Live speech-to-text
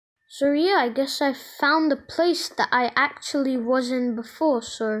So yeah, I guess I found the place that I actually was in before,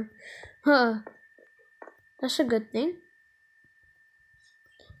 so that's a good thing.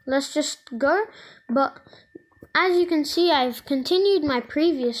 Let's just go. But as you can see, I've continued my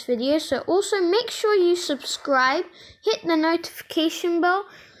previous video, so also make sure you subscribe, hit the notification bell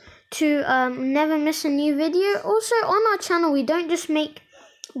to never miss a new video. Also on our channel, we don't just make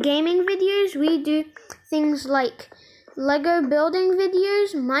gaming videos, we do things like Lego building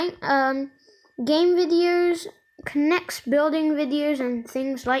videos, game videos, Connects building videos, and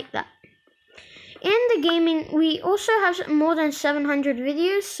things like that. In the gaming, we also have more than 700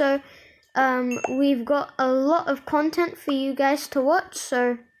 videos, so we've got a lot of content for you guys to watch,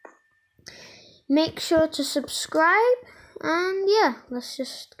 so make sure to subscribe, and yeah, let's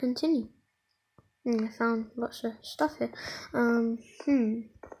just continue. I found lots of stuff here.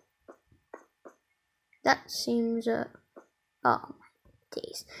 That seems, oh my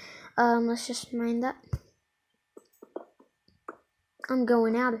days. Let's just mind that. I'm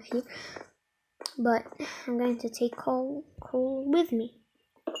going out of here, but I'm going to take coal with me,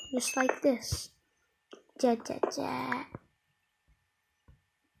 just like this. Just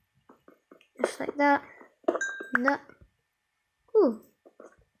like that. And that. Ooh,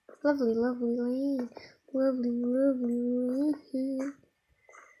 lovely lane. Lovely lane.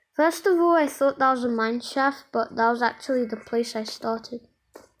 First of all, I thought that was a mine shaft, but that was actually the place I started.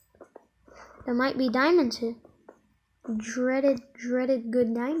 There might be diamonds here. Dreaded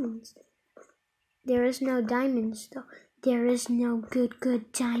good diamonds. There is no diamonds though. There is no good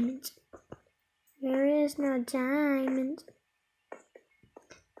diamonds. There is no diamonds.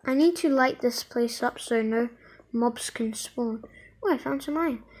 I need to light this place up so no mobs can spawn. Oh, I found some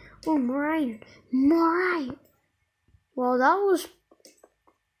iron. Oh, more iron. Well, that was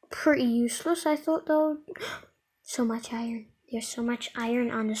pretty useless. I thought though. So much iron. There's so much iron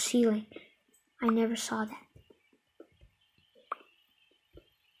on the ceiling. I never saw that.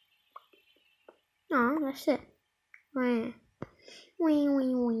 Oh, that's it. Wee.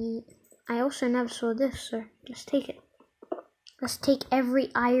 I also never saw this, so let's take it. Let's take every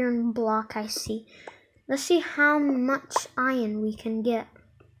iron block I see. Let's see how much iron we can get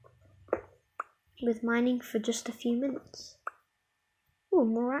with mining for just a few minutes. Oh,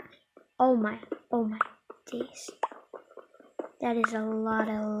 more iron. Oh my days. That is a lot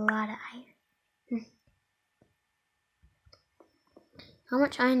of iron. How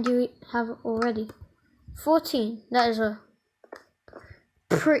much iron do we have already? 14. That is a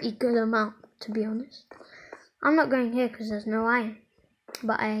pretty good amount, to be honest. I'm not going here because there's no iron,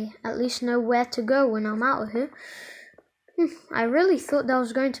 but I at least know where to go when I'm out of here. I really thought there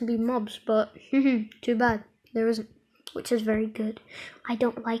was going to be mobs, but too bad there isn't, which is very good. I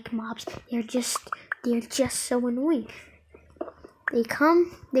don't like mobs. They're just so annoying. They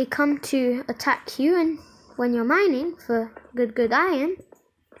come to attack you, and when you're mining for good iron,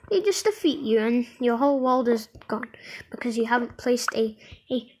 they just defeat you and your whole world is gone because you haven't placed a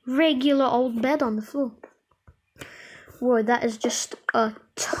regular old bed on the floor. Whoa, that is just a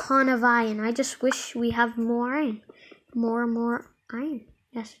ton of iron. I just wish we have more iron. More iron.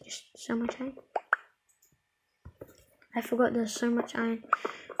 Yes, just so much iron. I forgot there's so much iron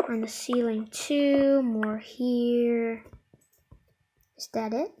on the ceiling too. More here. Is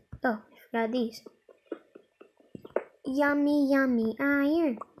that it? Oh, I forgot these. Yummy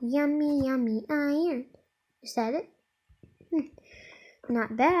iron. Yummy iron. Is that it?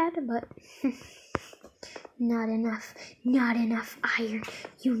 Not bad, but not enough iron.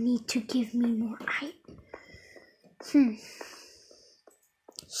 You need to give me more iron.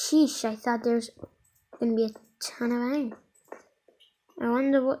 Sheesh, I thought there's gonna be a ton of iron. I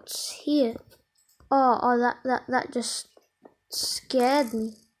wonder what's here. Oh, that just scared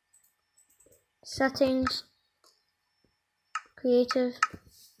me. Settings. Creative.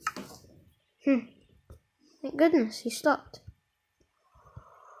 Thank goodness he stopped.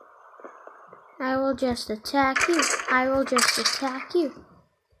 I will just attack you.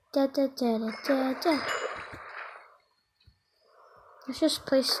 Da. Let's just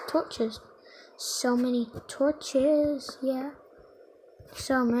place torches. So many torches, yeah.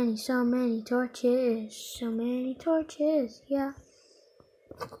 So many torches, yeah.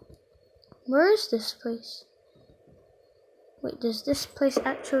 Where is this place? Wait, does this place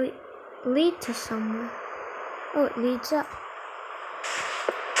actually lead to somewhere? Oh, it leads up.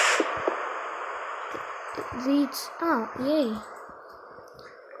 It leads out, yay.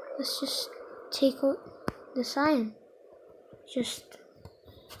 Let's just take out this iron. Just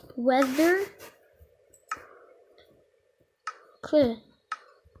weather. Clear.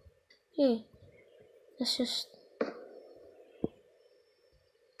 Yay. Let's just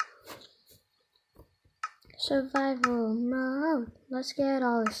Survival mode. Let's get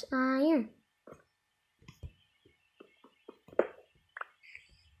all this iron.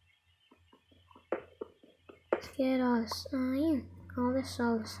 Let's get all this iron. All this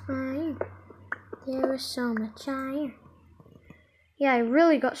iron. There is so much iron. Yeah, I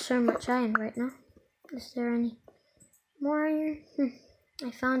really got so much iron right now. Is there any more iron? I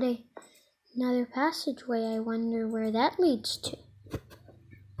found another passageway. I wonder where that leads to.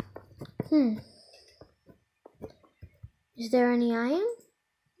 Is there any iron?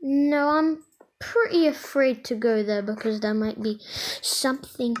 No, I'm pretty afraid to go there because there might be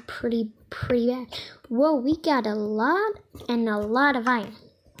something pretty bad. Whoa, we got a lot of iron.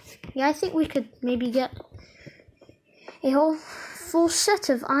 Yeah, I think we could maybe get a whole full set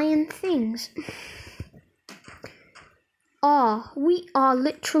of iron things. Oh, we are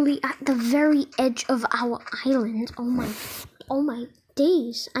literally at the very edge of our island. Oh my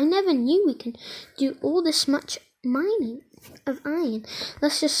days. I never knew we can do all this much mining of iron.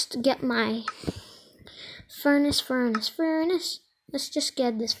 Let's just get my furnace. Let's just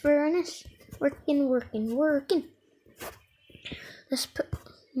get this furnace working. Let's put the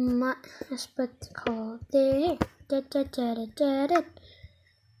coal there. I'm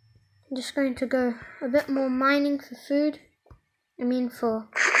just going to go a bit more mining for food. I mean for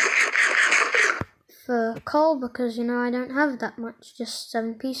coal, because you know I don't have that much, just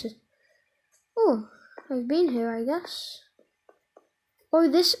 7 pieces. Oh, I've been here, I guess. Oh,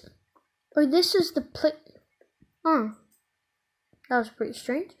 this is the place. Oh, that was pretty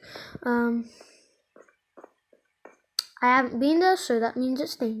strange. I haven't been there, so that means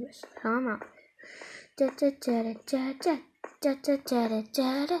it's dangerous. So I'm out.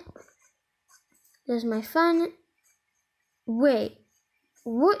 There's my fun. Wait,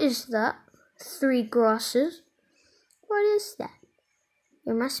 what is that? 3 grasses. What is that?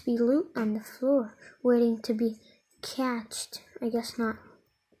 There must be loot on the floor, waiting to be catched. I guess not.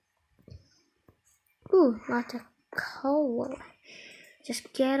 Ooh, lots of coal.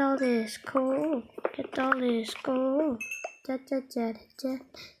 Just get all this coal. Get all this coal. I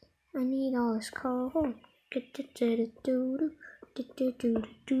need all this coal.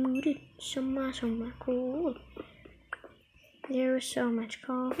 So much coal. There is so much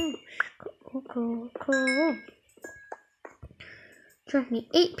coal. Coal. Trust me,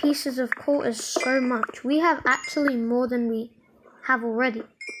 8 pieces of coal is so much. We have actually more than we have already.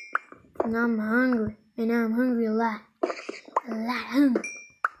 And I'm hungry. And now I'm hungry a lot. Hungry.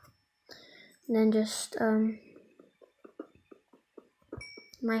 And then just,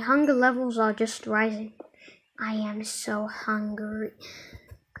 my hunger levels are just rising. I am so hungry.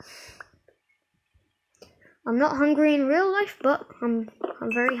 I'm not hungry in real life, but I'm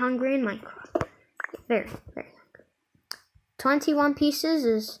very hungry in Minecraft. Very hungry. 21 pieces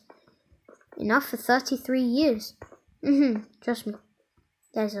is enough for 33 years. Trust me.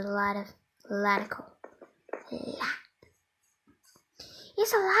 There's a lot of coal.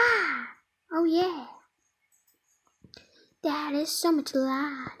 It's a lot. Oh yeah. That is so much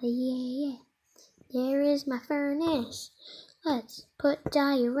lot. Yeah. There is my furnace. Let's put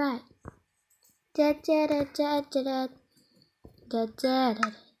diorite.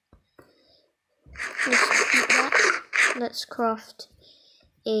 Let's craft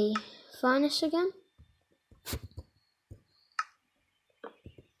a furnace again.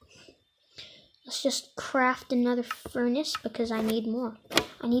 Let's just craft another furnace because I need more.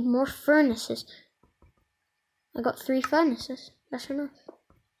 I need more furnaces. I got 3 furnaces. That's enough.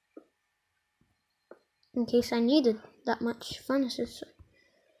 In case I needed that much furnaces. So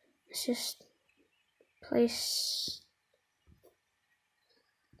let's just place.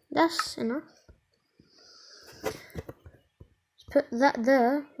 That's enough. Let's put that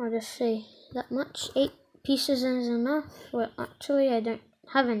there. I'll just say that much. 8 pieces is enough. Well, actually, I don't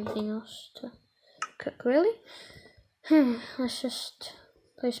have anything else to cook, really. Let's just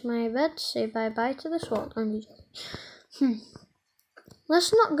place my bed, say bye-bye to this world.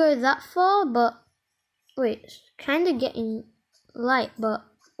 Let's not go that far, but wait, it's kind of getting light, but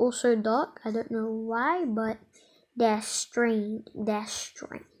also dark. I don't know why, but that's strange. Is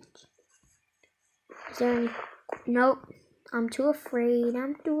there any? Nope. I'm too afraid.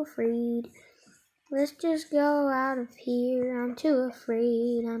 Let's just go out of here. I'm too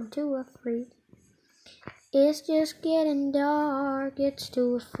afraid. It's just getting dark. It's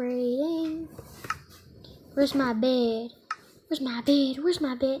too afraid. Where's my bed?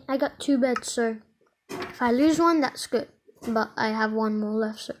 I got 2 beds, so if I lose one, that's good. But I have 1 more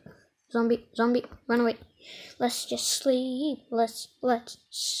left, so zombie, run away. Let's just sleep. Let's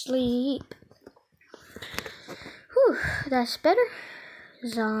sleep. Whew, that's better.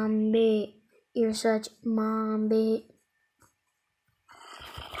 Zombie. You're such mom bitch.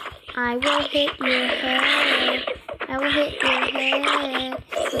 I will hit your head. I will hit your head.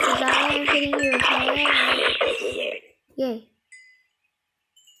 Because I am hitting your head. Yay.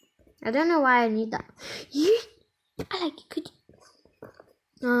 I don't know why I need that. I like it. Could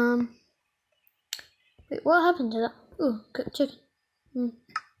you? Wait, what happened to that? Ooh, cooked chicken.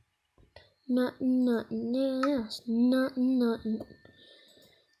 Nothing else. Nothing.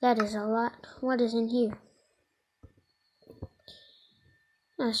 That is a lot. What is in here?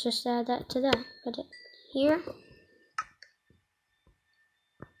 Let's just add that to that. Put it here.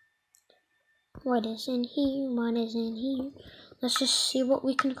 What is in here? What is in here? Let's just see what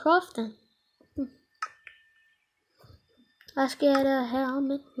we can craft then. Let's get a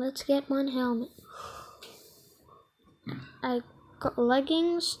helmet. Let's get one helmet. I got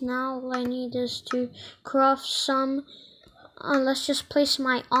leggings. Now all I need is to craft some. Let's just place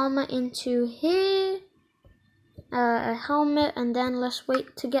my armor into here. A helmet, and then let's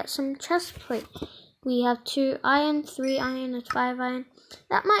wait to get some chest plate. We have 2 iron, 3 iron, and 5 iron.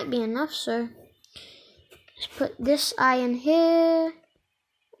 That might be enough, so let's put this iron here.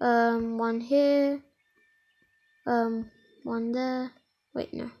 One here. One there.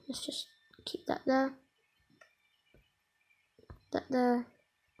 Wait, no. Let's just keep that there. That there.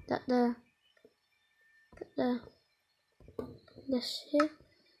 That there. That there. This here.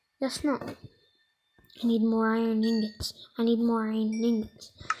 That's not. I need more iron ingots.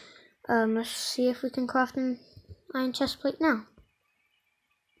 Let's see if we can craft an iron chest plate now.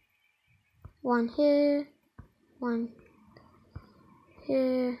 One here. One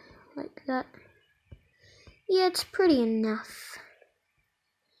here. Like that. Yeah, it's pretty enough.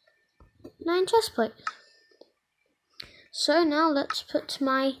 9 chest plate. So now let's put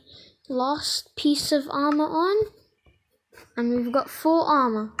my last piece of armor on. And we've got 4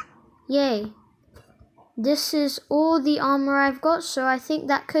 armor. Yay. This is all the armor I've got, so I think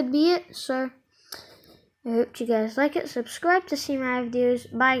that could be it. So I hope you guys like it. Subscribe to see my videos.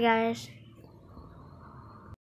 Bye guys.